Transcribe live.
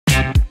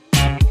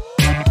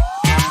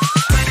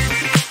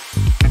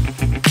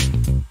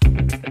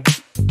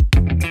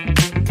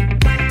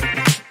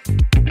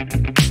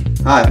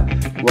Hi,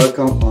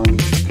 welcome on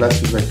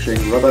Plastic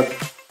Exchange Robert.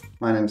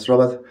 My name is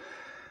Robert.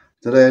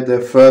 Today the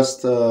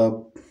first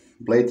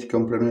blade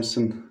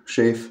comparison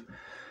shave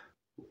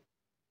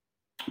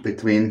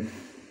between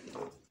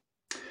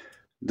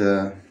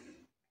the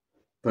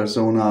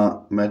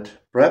Personna Matte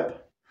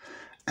Prep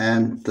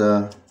and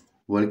the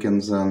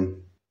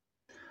Wilkinson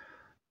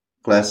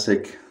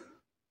Classic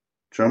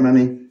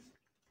Germany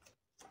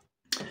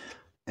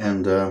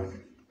and the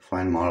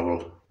Fine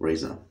Marble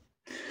Razor.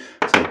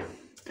 So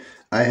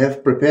I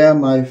have prepared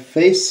my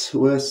face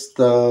with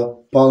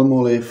the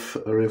Palmolive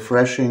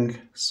refreshing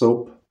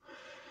soap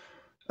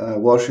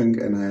washing,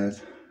 and I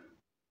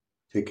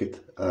take it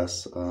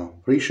as a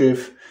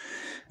pre-shave,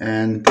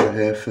 and I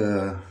have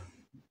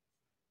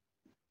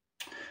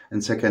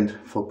and second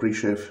for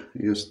pre-shave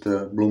use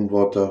the bloom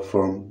water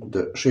from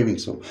the shaving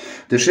soap.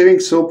 The shaving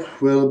soap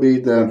will be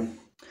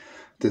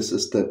this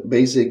is the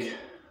basic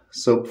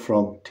soap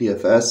from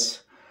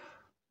TFS,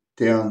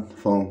 Tean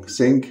von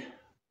Zinc,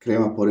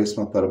 Crema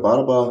Purisma per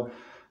Barba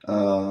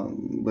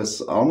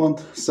with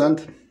almond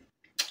scent.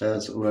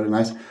 It's very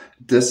nice.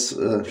 This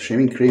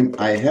shaving cream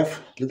I have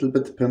a little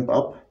bit pimp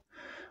up,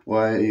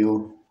 why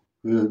you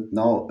will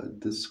now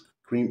this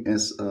cream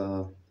is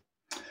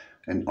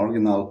an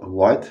original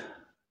white.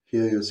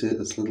 Here you see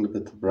it's a little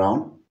bit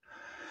brown.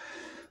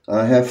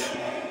 I have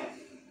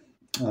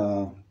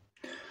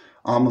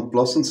almond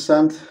blossom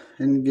scent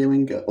in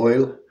giving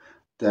oil,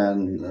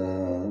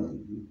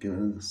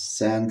 then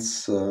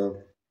scents,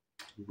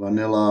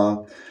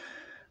 vanilla,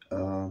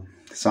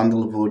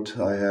 sandalwood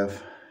I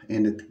have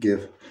in it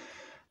give,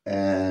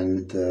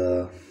 and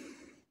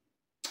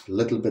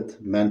little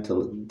bit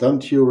menthol.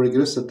 Don't you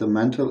regress that the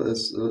menthol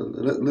is a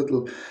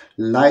little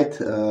light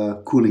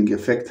cooling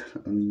effect,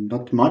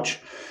 not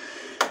much.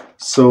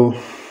 So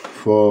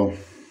for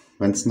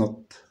when it's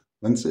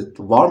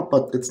warm,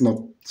 but it's not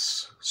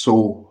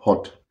so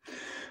hot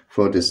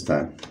for this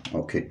time.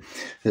 Okay,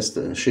 that's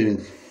the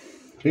shaving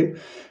cream.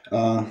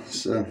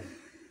 So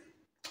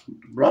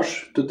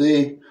brush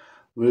today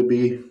will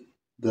be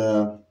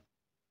the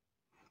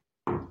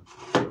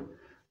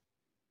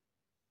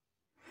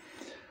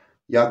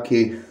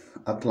Yaqi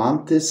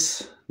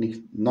Atlantis,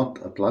 not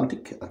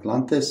Atlantic,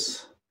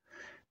 Atlantis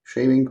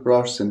shaving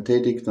brush,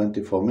 synthetic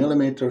 24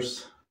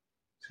 millimeters.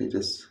 See,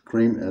 this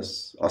cream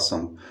is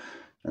awesome,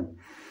 and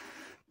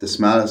the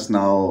smell is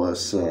now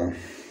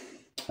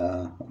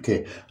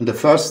okay. And the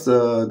first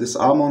this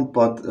almond,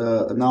 but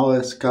now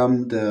has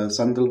come the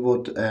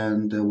sandalwood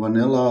and the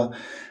vanilla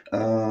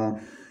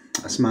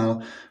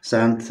smell,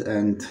 scent,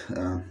 and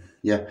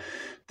yeah,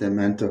 the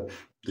menthol.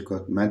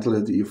 The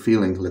menthol you're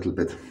feeling a little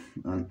bit,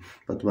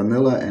 but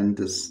vanilla and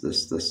this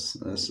is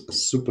a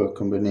super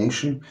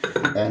combination.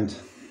 And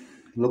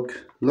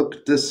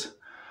look this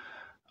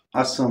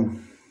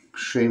awesome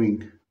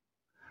shaving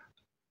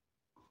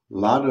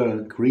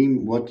lather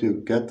cream what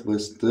you get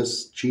with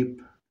this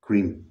cheap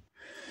cream.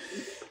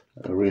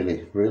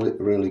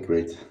 Really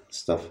great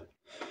stuff.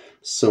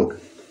 So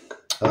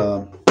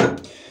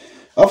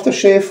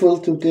aftershave will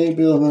today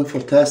be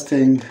for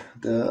testing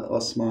the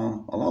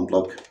Osma Alun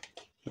Bloc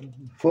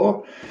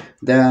 4,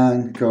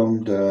 then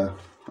come the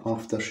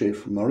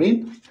aftershave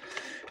marine,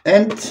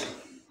 and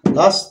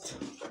last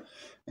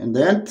in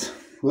the end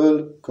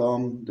will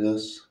come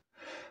this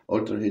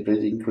ultra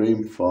hydrating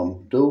cream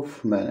from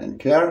Dove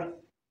Men+Care,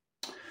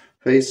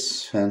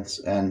 face, hands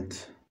and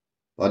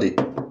body.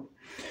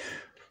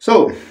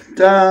 So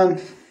then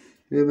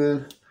we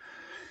will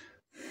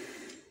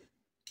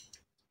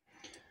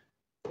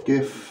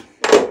give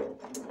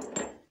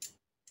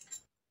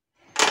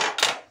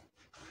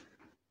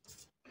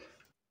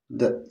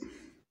the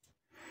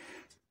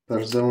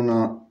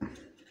Personna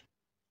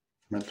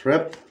Matte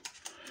Prep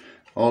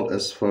all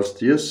as first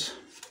use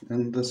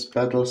in this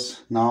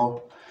petals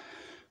now.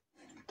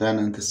 Then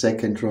in the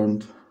second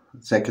round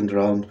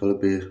will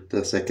be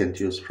the second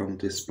use from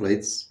this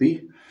blades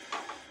B.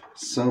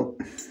 So,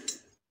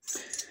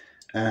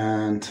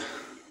 and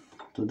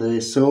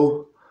today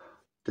so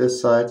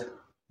this side,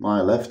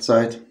 my left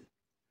side,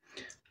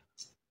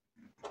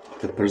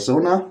 the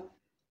Personna,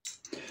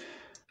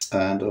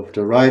 and of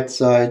the right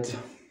side,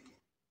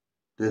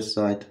 this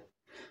side,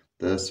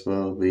 this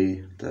will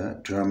be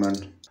the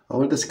German. I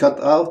will just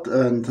cut out,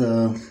 and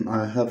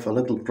I have a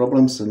little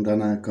problems, and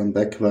then I come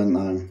back when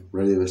I'm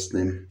ready with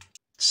them.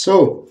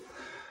 So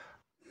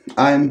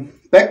I'm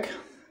back,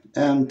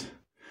 and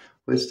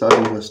we're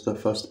starting with the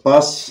first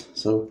pass.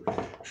 So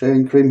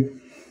shaving cream.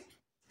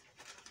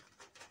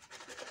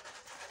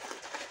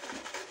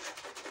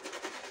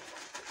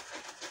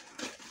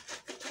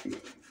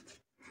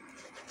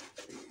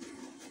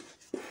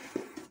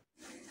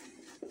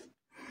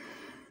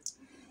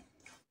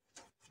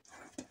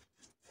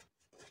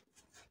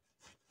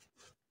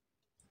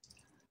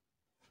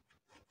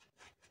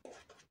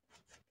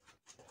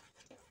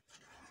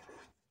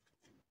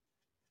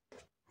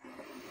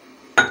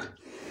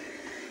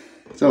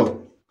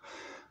 So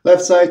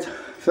left side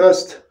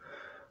first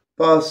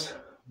pass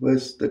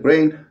with the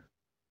grain.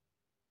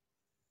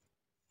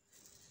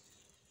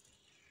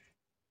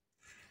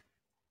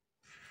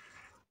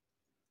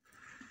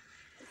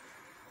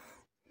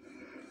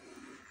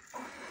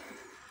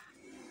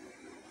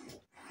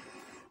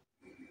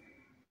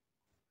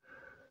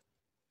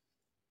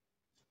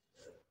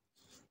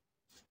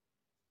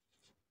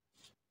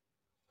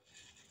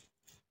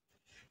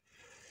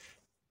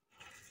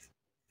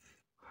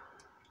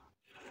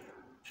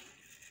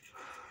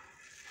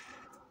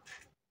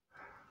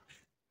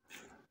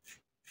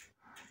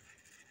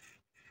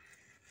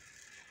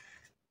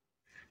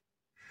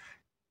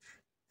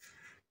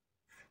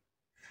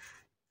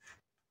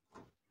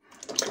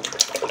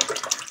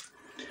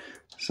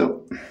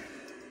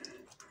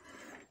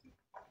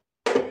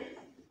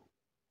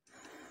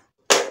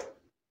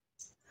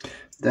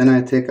 Then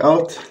I take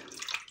out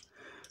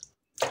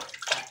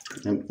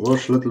and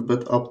wash a little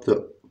bit up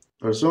the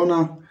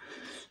Personna,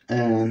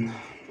 and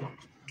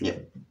yeah,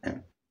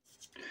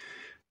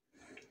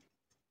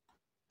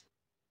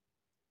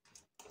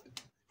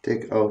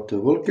 take out the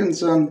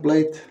Wilkinson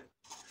blade.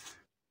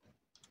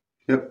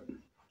 Yep,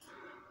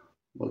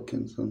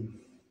 Wilkinson.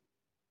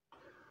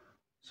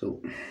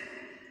 So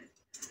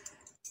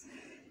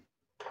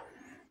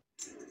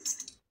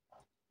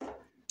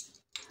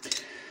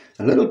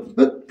a little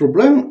bit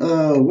problem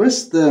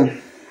with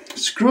the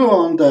screw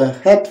on the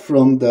head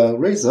from the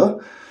razor.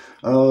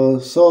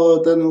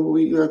 So then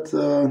we got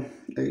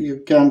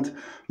you can't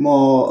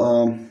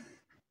more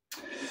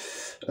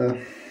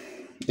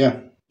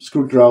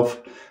screw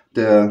drive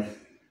the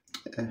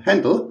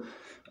handle.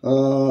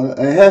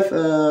 I have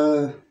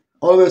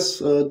always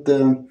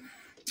the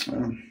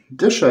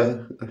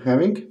disher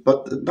having,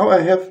 but now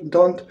I haven't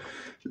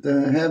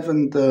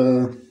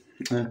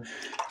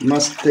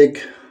must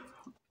take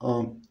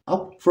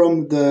up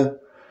from the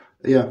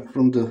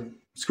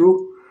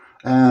screw,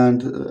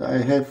 and I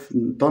have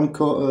don't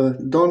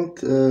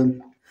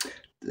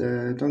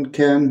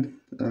can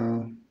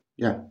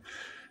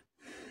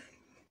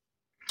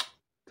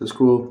the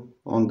screw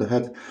on the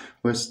head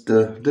with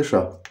the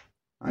disher.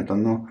 I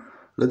don't know,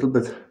 a little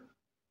bit.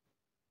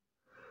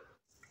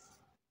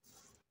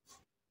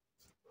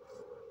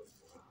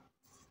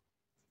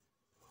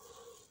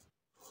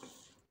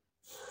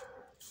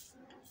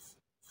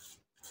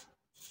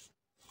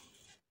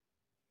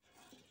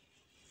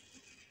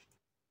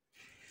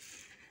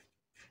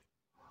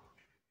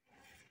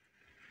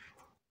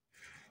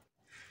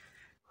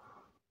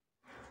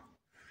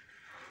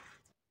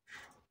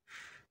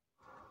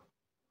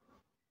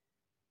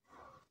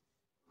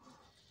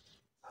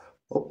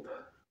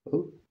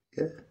 Oh,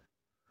 yeah.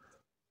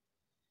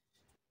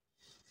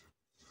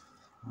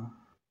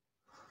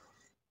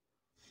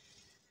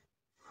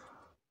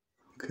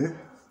 Okay.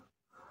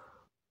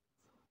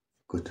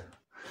 Good.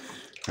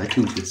 I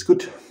think it's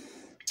good.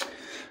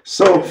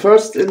 So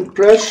first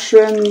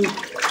impression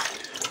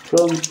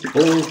from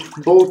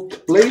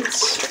both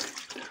blades.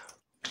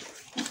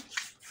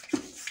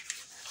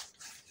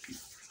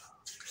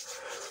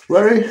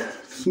 Very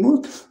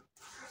smooth,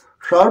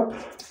 sharp,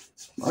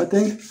 I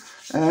think,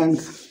 and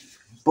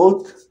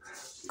both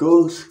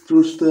goes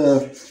through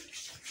the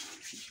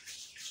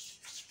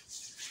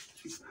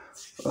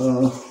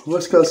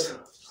whiskers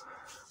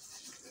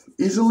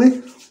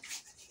easily.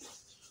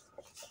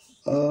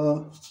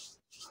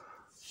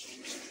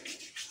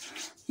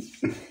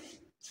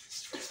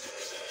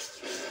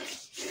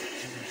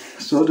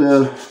 So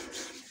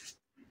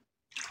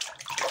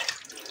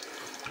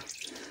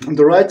on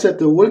the right side,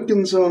 the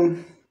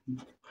Wilkinson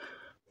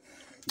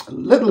a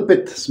little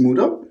bit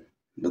smoother, a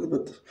little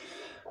bit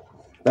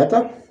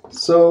better.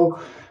 So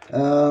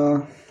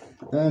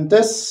and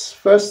this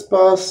first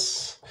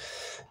pass,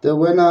 the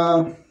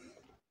winner.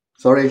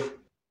 Sorry,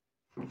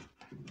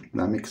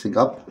 I'm mixing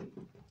up.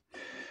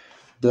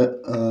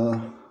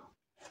 The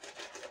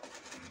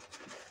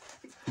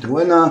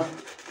winner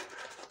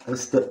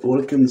is the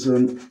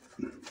Wilkinson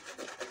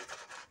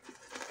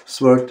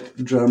Sword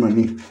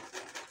Germany.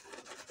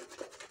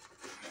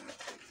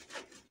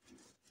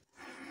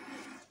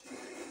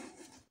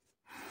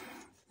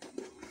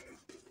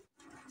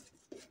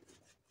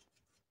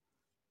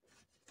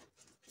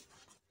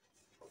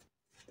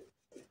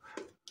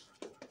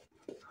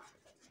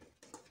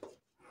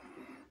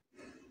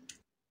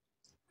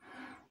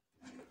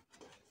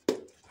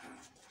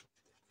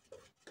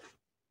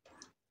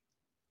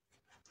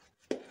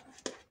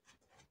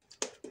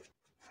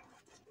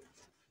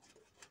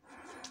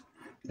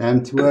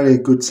 And very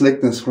good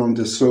slickness from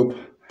the soap.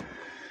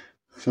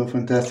 So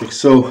fantastic.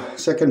 So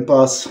second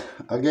pass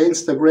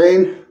against the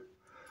grain.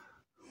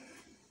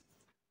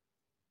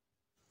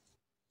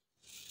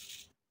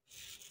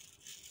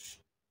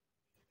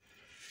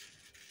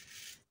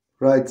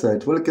 Right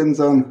side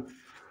Wilkinson.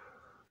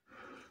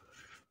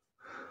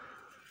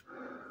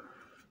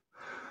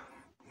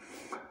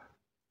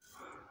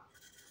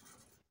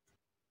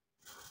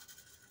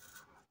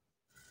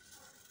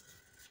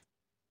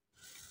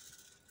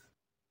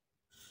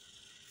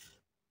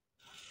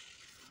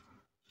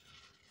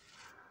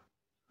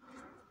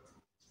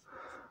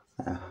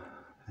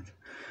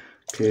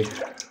 Okay.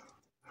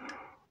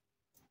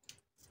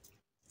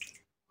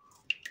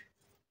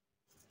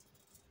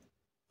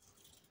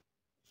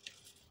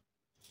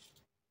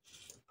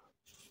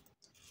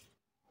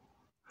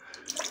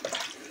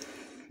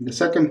 The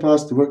second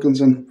pass, the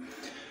Wilkinson,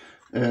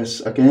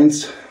 is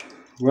against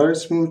very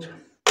smooth.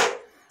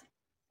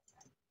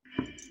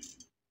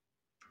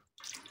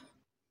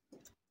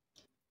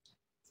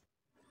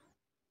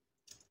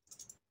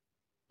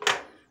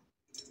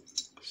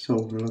 So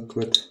look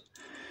what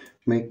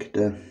make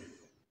the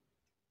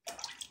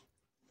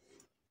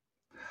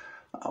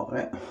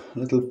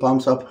little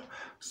pumps up.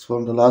 It's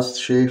from the last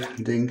shave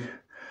thing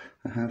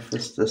I have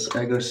with this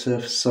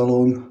aggressive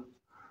salon.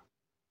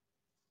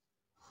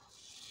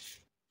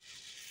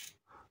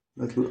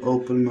 That will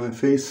open my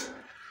face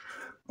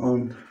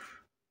on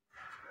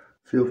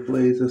few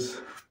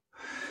places.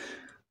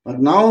 But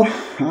now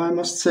I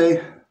must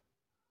say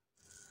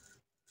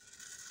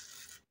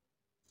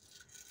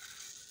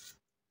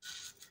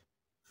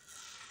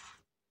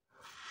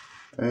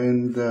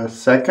in the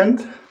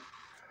second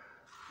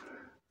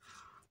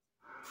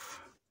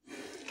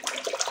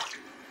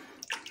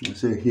you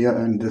see here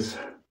in this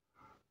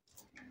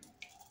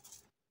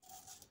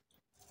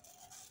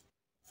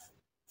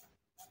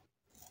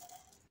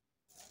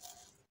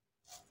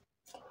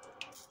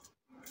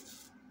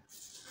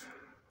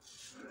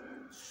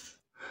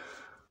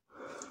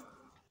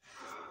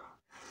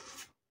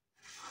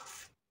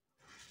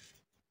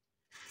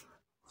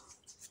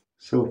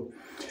so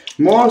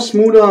more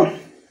smoother.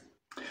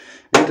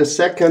 And the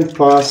second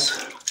pass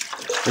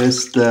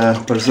is the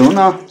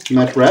Personna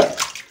matte wrap.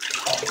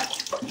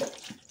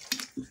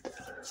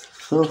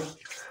 So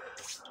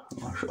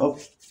wash up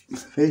my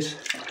face,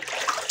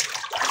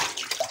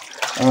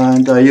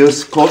 and I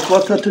use cold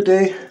water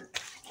today.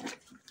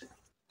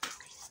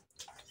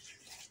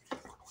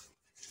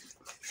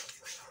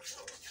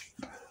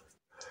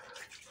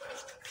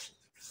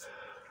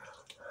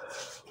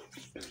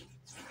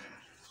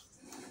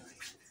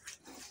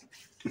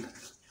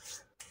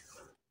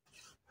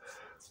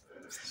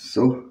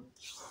 So,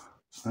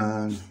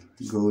 and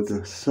go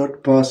the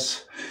third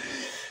pass.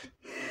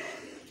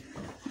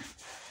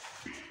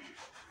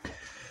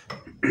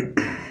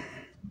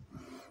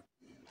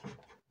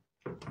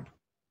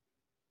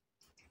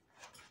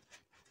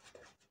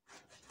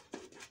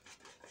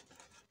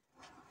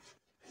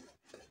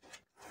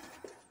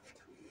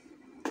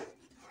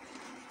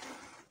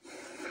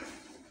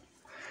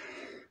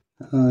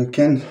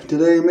 Can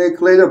today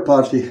make later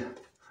party,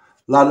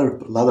 ladder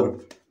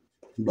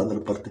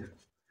party.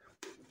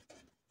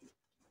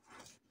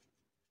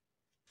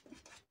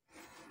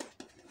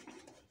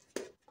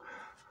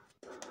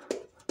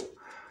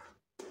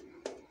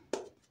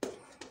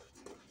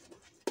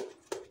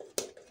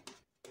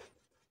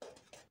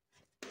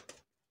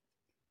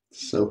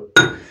 So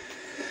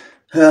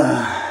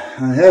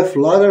I have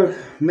ladder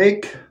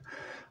make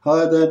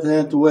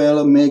that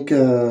will make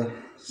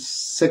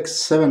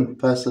 6-7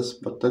 passes,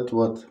 but that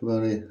was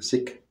very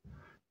sick.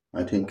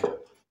 I think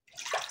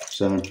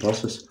 7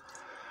 passes.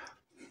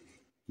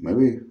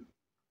 Maybe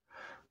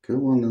kill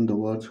one in the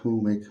world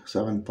who make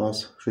 7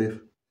 pass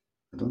shave.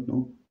 I don't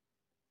know.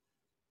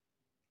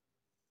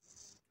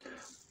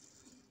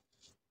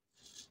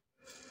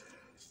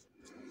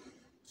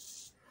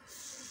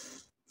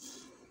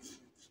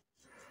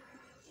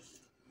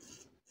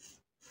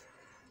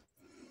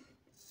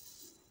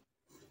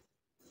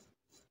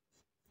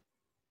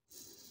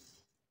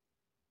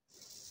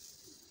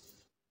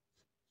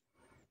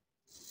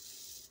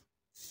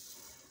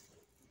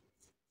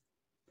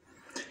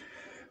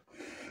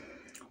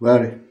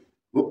 Very.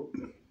 Oh,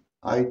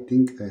 I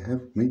think I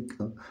have made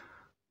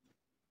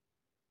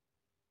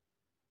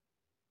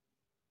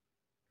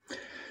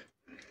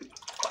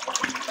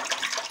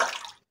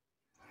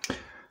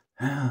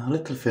a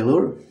little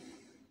failure,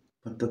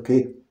 but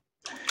okay.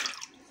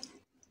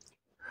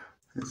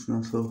 It's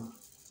not so.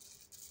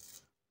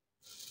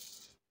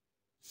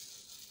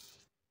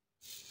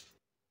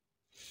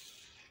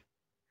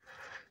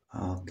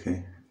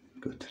 Okay,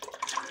 good.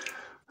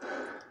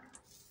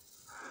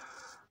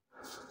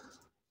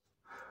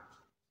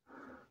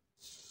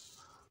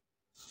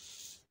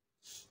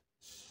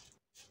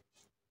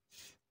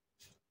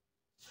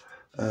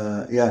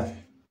 Yeah,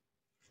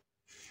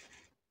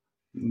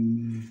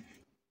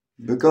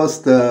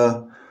 because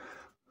the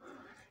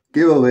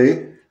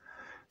giveaway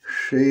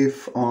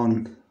shave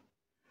on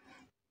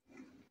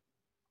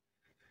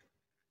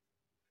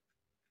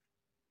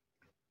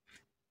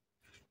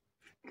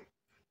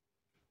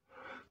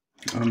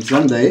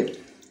Sunday,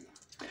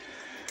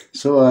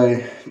 so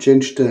I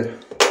changed the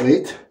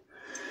weight.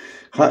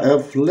 I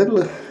have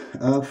little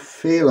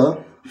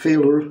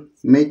failure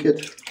make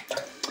it.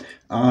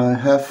 I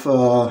have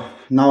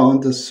now on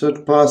the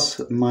third pass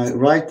my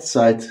right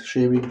side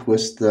shaving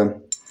with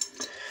the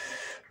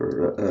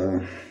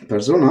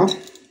Personna,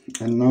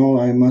 and now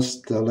I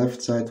must the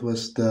left side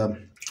with the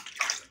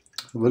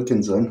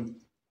Wilkinson.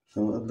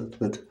 So a little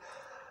bit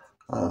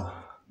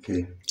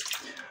okay,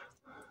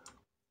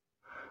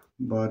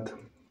 but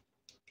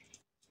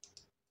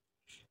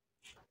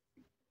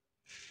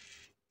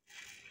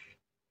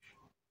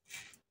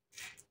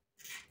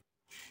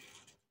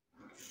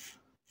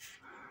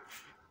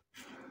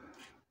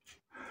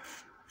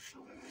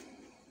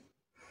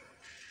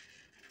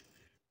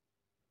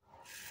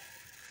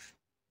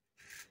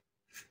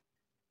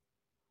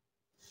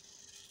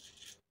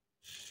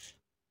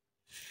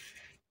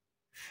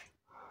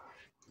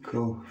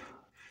go.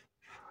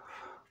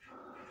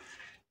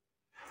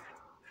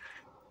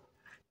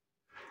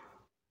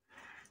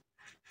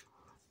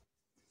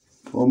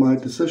 For my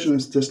decision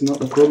is this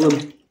not a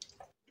problem.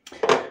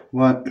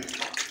 What?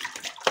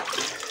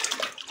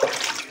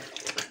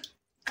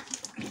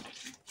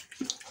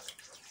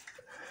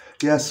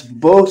 Yes,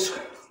 both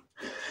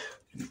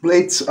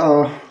blades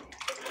are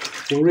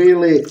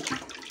really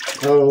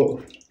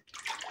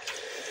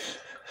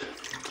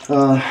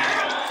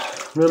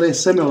really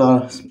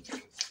similar.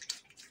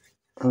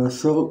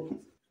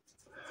 So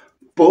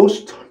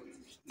both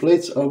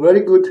blades are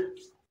very good,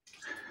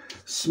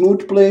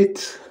 smooth blade,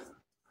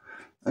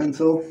 and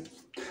so.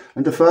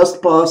 And the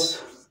first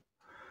pass,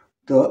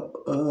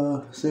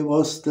 there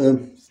was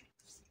the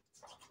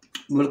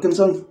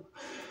Wilkinson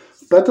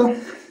better.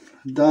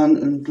 Then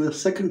in the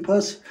second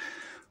pass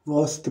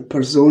was the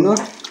Personna.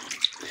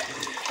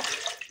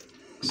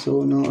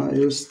 So now I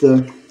use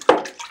the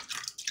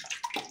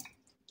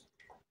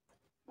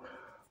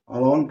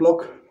Alun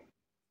Bloc.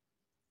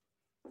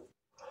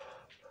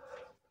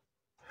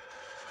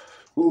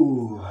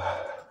 Ooh.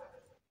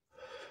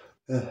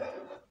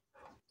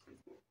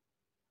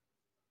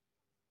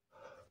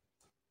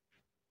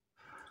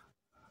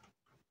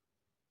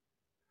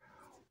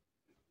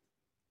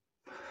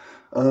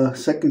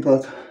 Second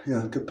part,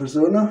 yeah, the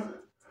Personna.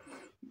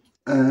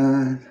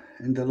 And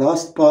in the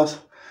last pass,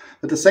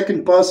 the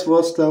second pass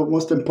was the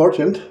most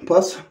important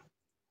pass.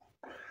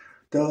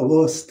 That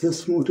was the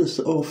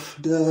smoothest of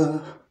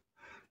the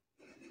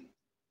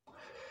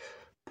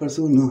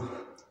Personna,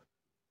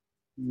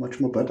 much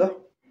more better.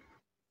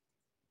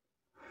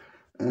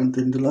 And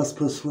then the last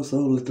pass was a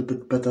little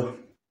bit better.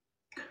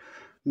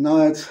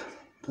 Now it's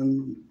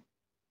then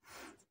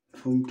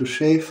from the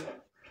shave.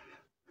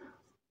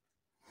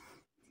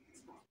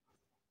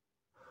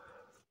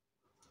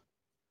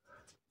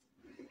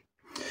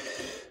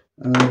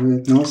 We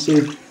now see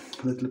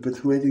a little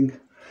bit waiting.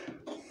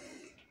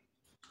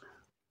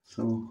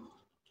 So,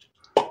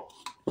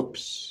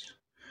 oops,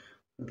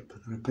 a little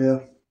bit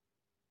repair.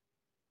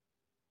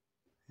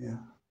 Yeah,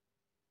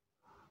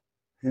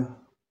 yeah.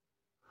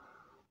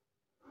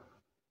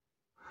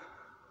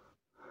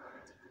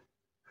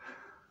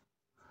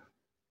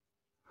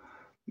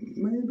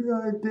 Maybe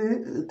I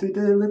did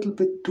a little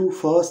bit too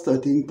fast, I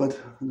think, but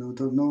I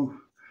don't know.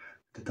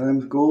 The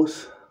time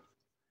goes.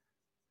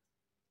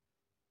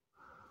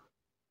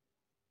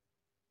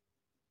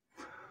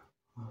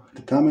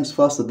 The time is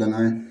faster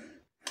than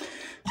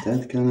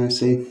that can I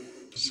say.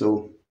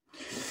 So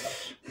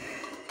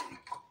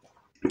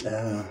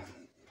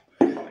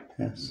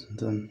yes,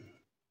 then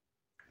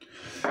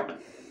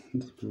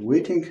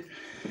waiting,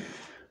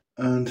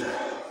 and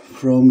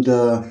from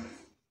the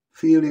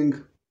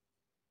feeling,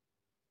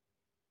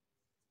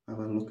 have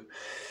a look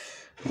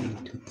a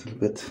little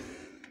bit.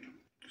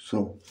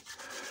 So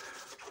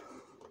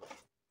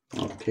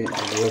okay,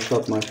 I wash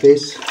out my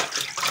face.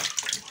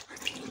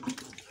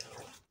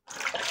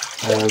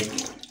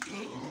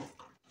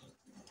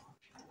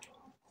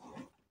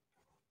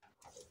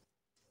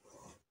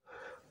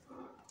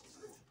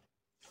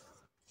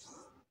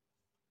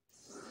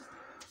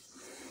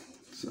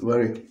 It's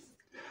very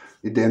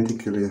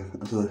identically.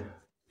 So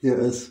here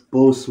is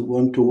both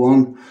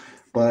 1-to-1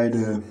 by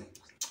the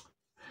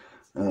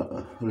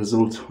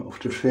result of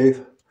the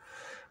shave,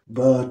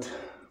 but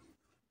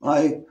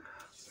I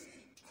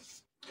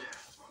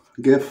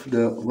give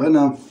the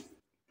winner.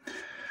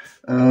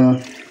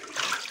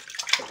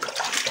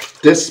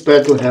 This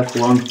battle have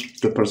won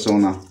the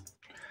Personna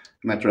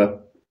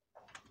matter.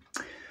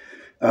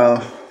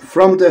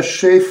 From the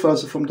shave,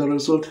 also from the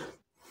result,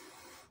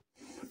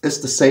 it's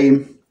the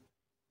same.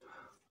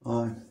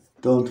 I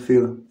don't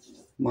feel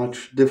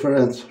much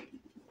difference,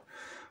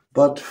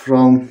 but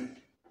from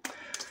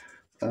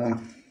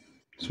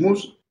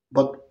smooth,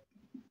 but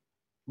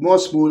more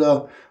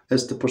smoother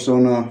is the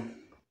Personna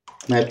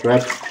matte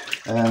wrap,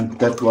 and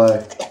that's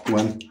why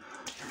when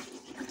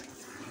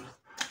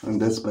in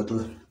this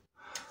battle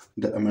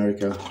the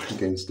America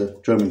against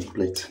the German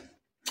blade.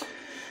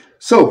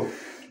 So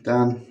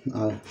then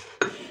I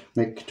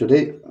make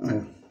today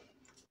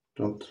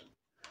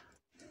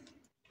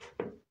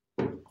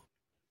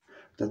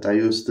that I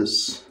use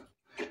this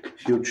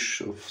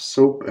huge of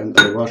soap and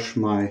I wash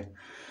my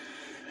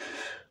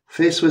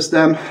face with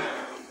them.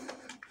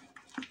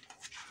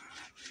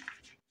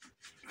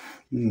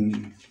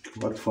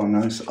 What for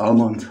nice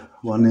almond,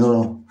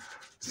 vanilla,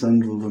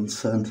 sandalwood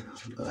scent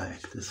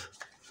like this.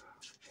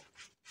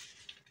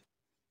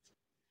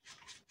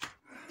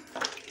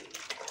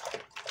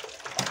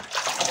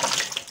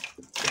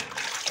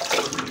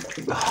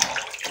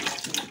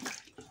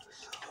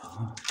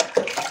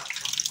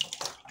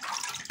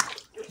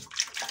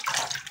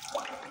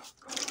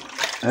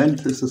 And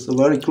this is a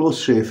very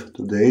close shave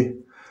today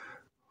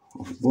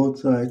of both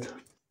sides.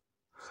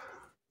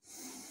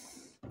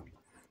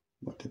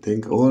 What do you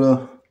think,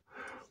 Ola?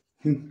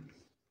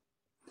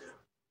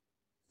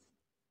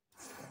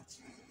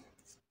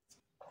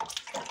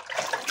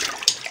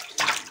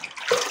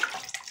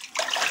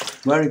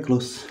 Very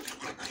close.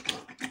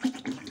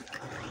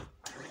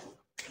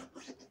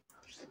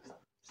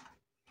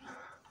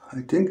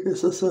 I think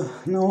this is a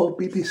no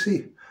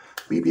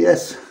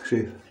BBS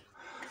shave.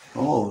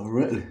 Oh,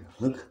 really?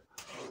 Look,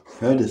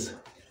 here it is.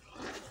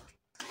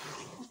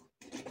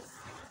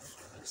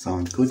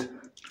 Sound good?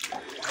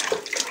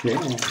 Yeah.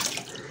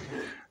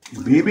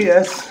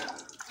 BBS.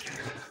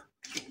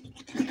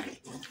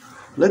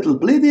 Little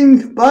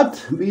bleeding, but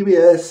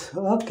BBS.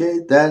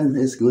 Okay, then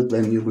it's good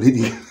when you're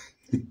bleeding.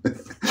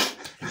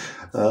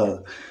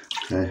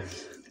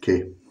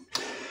 Okay,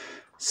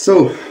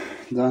 so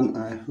then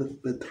I a little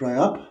bit dry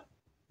up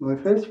my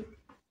face.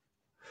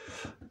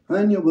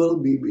 When you will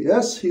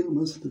BBS, you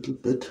must a little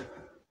bit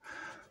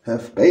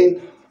have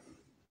pain.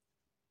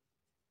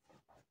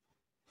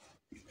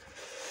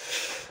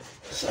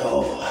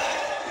 So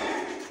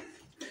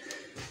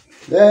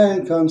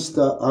then comes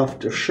the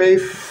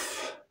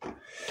aftershave,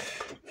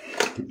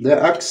 the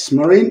Axe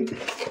Marine.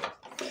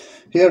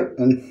 Here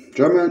in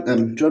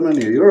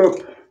Germany,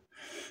 Europe,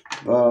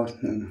 but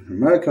in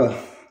America,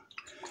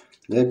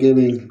 they're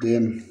giving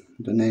them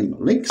the name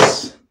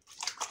Lynx.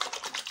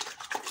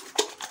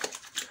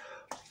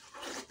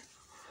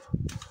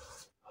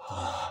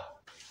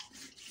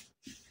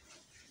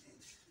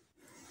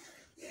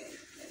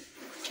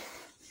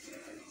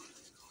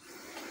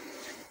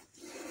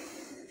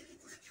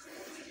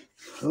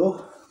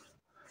 So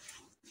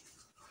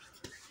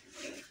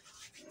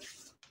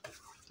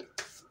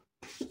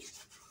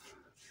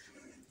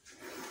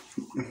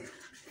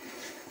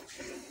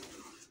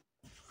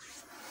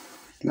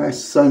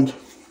nice scent,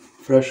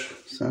 fresh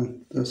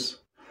scent. There's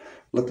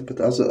a little bit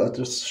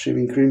other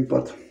shaving cream,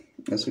 but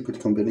it's a good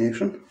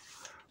combination.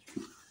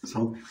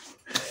 So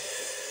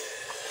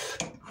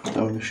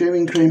the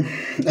shaving cream,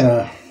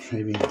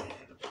 shaving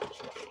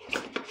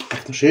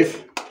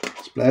aftershave,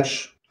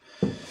 splash,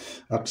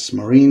 Axe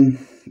Marine,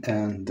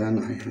 and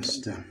then I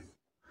use the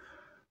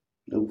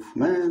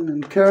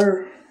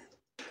Men+Care.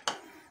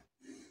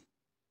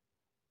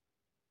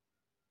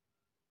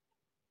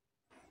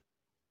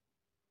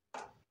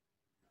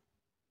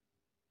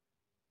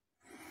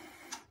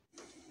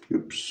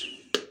 Oops.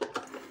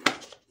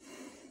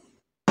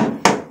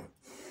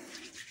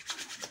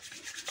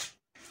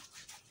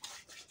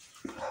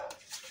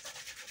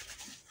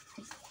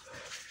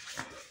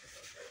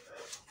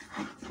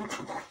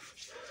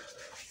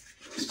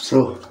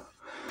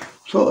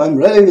 So I'm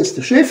ready with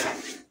the shave.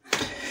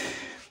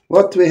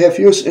 What we have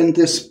used in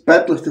this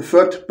battle, the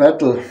third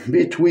battle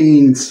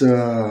between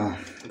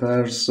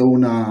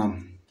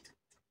Personna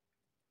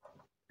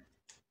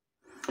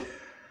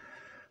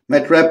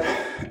Matrap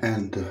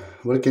and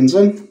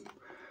Wilkinson,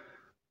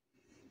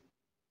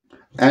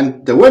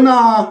 and the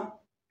winner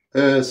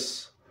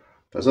is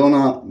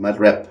Personna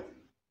Matrap.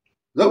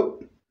 So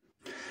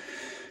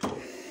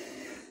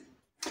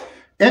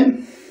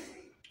in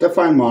the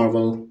Fine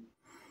Marvel,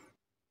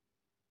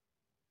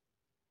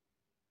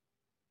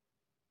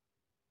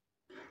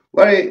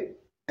 very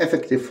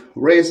effective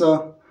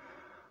razor,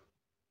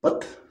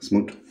 but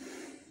smooth.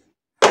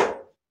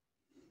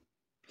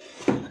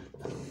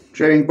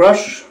 Shaving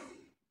brush,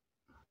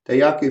 the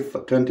Yaqi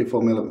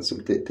 24mm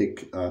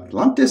synthetic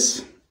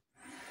Atlantis.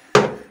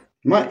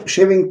 My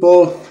shaving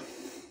bowl,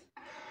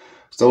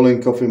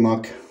 stolen coffee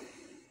mug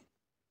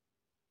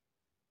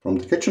from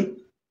the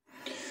kitchen.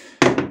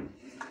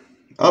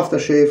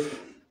 Aftershave,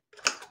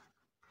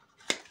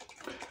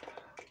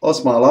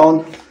 Osma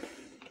Alun,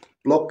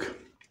 Bloc,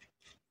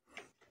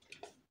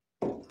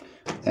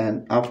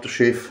 and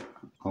aftershave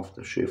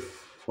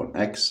for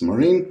Axe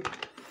Marine.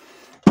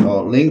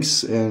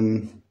 Links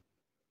in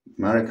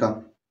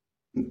America,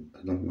 I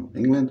don't know,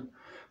 England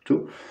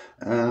too,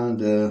 and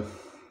the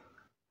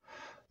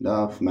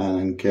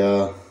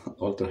Men+Care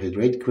Ultra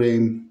Hydrate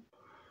Cream,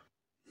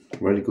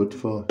 very good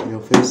for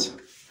your face.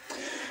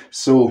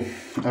 So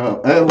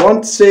I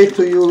want to say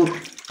to you,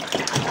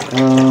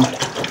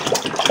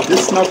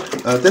 this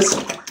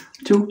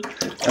too,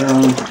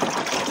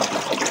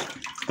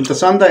 on the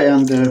Sunday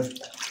and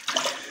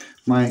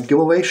my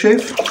giveaway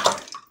shave.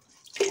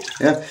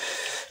 Yeah,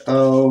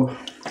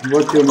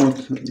 what you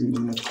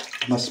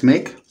must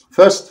make.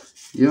 First,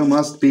 you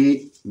must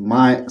be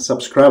my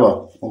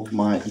subscriber of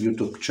my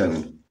YouTube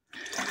channel,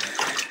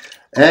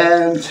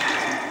 and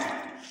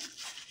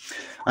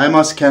I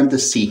must scan the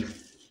C.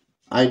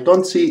 I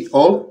don't see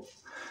all,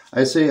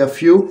 I see a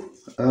few.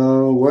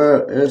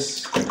 Where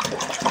is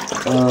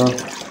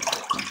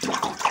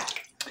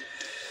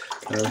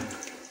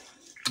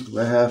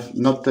we have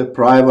not the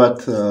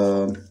private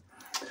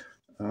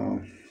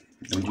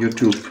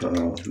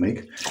YouTube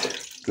make.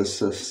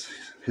 This is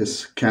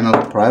his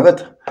channel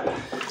private.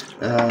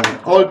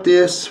 All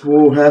this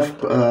who have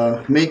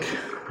make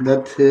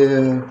that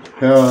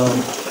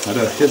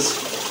his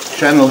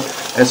channel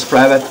as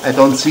private. I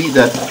don't see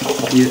that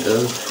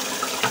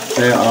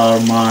they are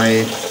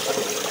my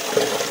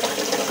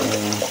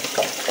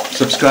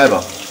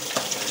subscriber.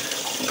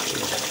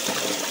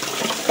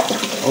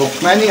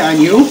 Of many I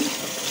knew,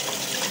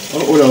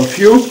 or a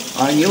few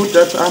I knew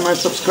that are my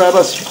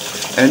subscribers,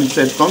 and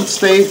that don't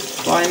stay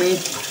by me,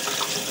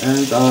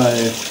 and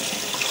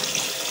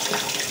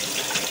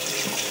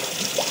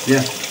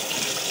yeah,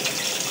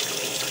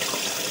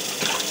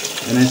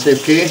 and I say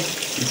okay,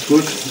 it's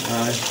good.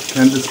 I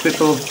can this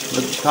people at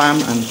the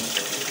time, and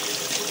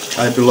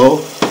I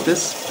below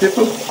this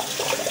people,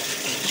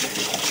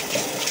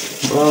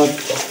 but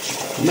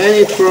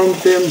many from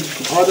them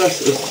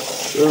others is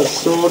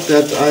so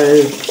that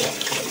I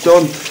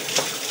don't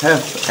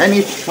have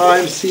any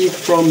time see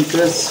from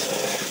this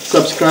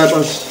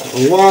subscribers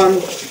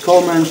one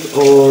comment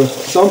or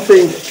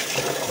something,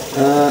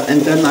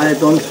 and then I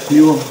don't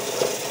knew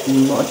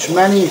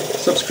many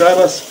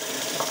subscribers.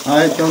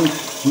 I don't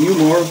knew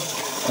more.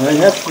 I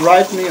have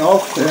write me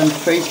off on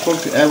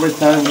Facebook every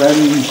time when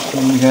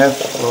we have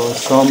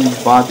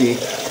somebody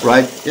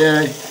write,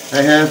 yeah,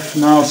 I have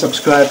now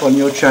subscribed on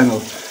your channel.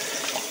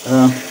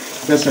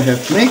 This I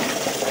have make,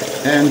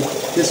 and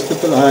these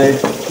people I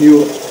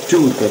knew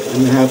too that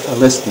we have a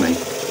list made.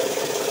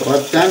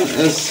 But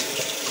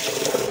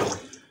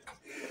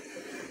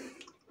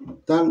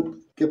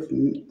then give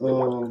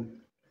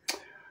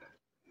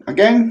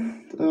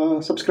again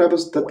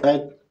subscribers that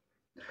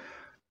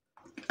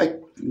I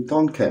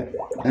don't care,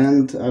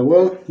 and I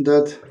will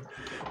that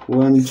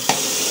when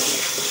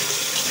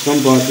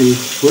somebody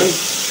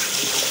wins,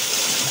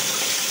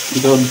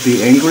 don't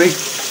be angry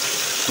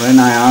when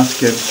I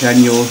ask it,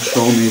 can you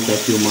show me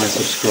that you're my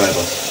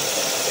subscribers?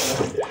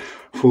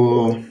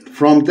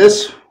 From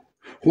this,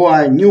 who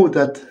I knew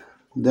that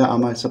they are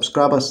my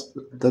subscribers,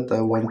 that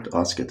I won't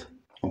ask it.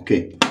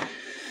 Okay.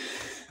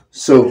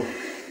 So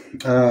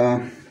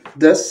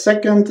the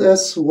second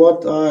is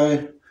what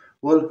I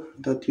will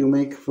that you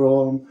make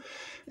from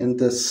in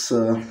this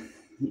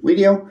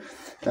video.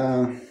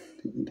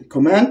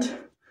 Comment.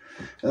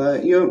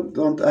 You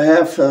don't. I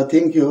have. I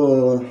think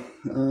you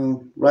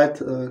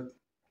write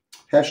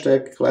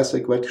hashtag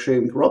classic wet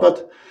shaving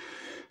robot.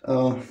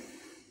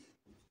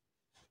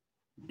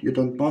 You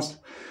don't must.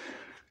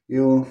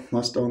 You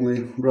must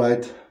only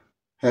write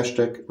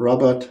hashtag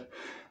robot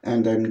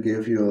and then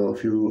give you a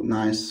few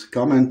nice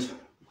comment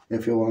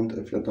if you want.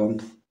 If you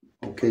don't,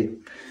 okay.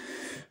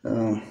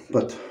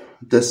 But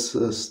this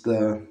is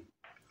the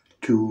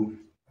two.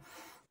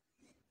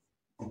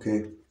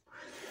 Okay.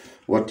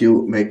 What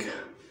you make,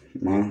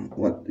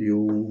 what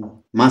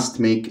you must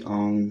make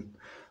on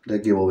the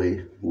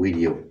giveaway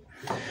video.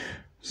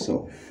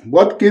 So,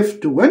 what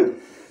gift to win?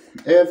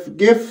 If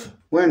gift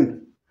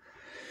win,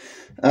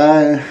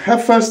 I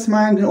have first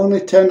mind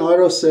only 10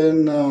 euros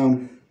in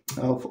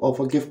of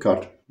a gift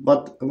card.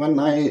 But when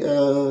I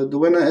the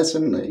winner is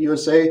in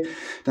USA,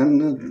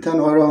 then 10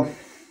 euro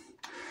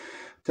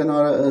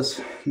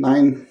is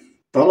 $9,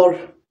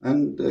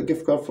 and the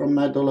gift card from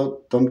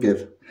 $9 don't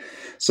give.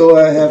 So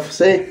I have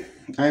say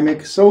I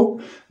make so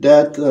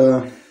that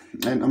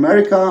in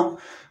America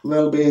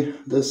will be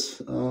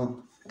this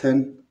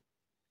 $10.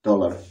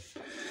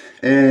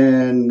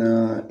 In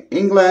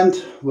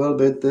England will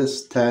be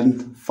this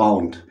 10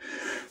 pound.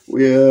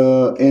 We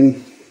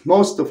in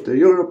most of the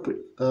Europe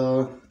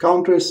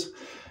countries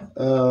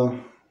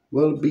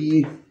will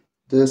be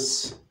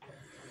this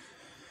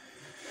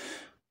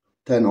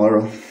 10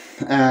 euro.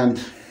 And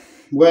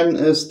when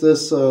is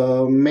this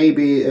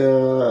maybe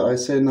I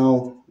say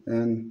now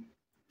in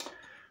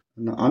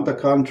another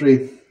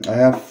country, I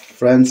have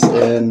friends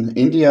in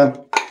India,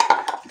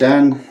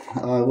 then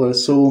I will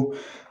so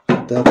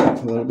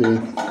that will be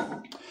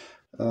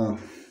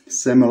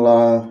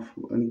similar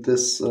in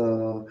this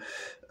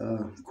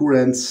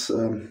currents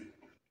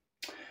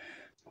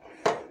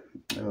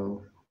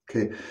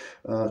okay,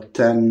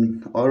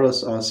 10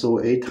 euros are so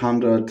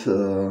 800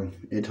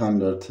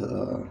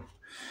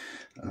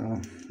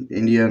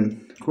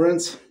 Indian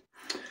currents.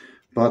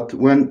 But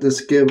when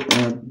this give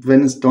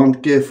when it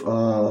don't give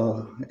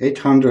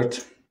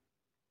 800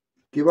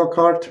 giver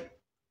card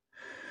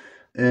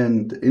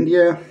in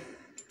India,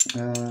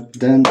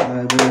 then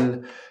I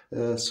will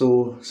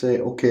so say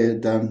okay,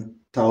 then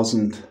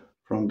 1000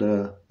 from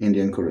the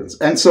Indian currents,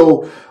 and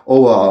so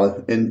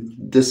overall in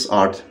this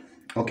art.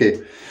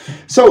 Okay,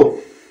 so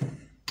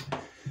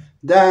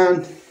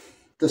then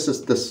this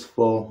is this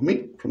for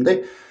me from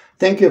there.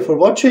 Thank you for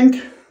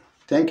watching.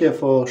 Thank you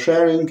for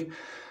sharing.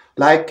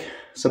 Like,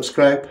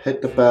 subscribe,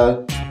 hit the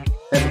bell.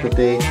 Have a good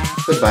day.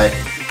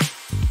 Goodbye.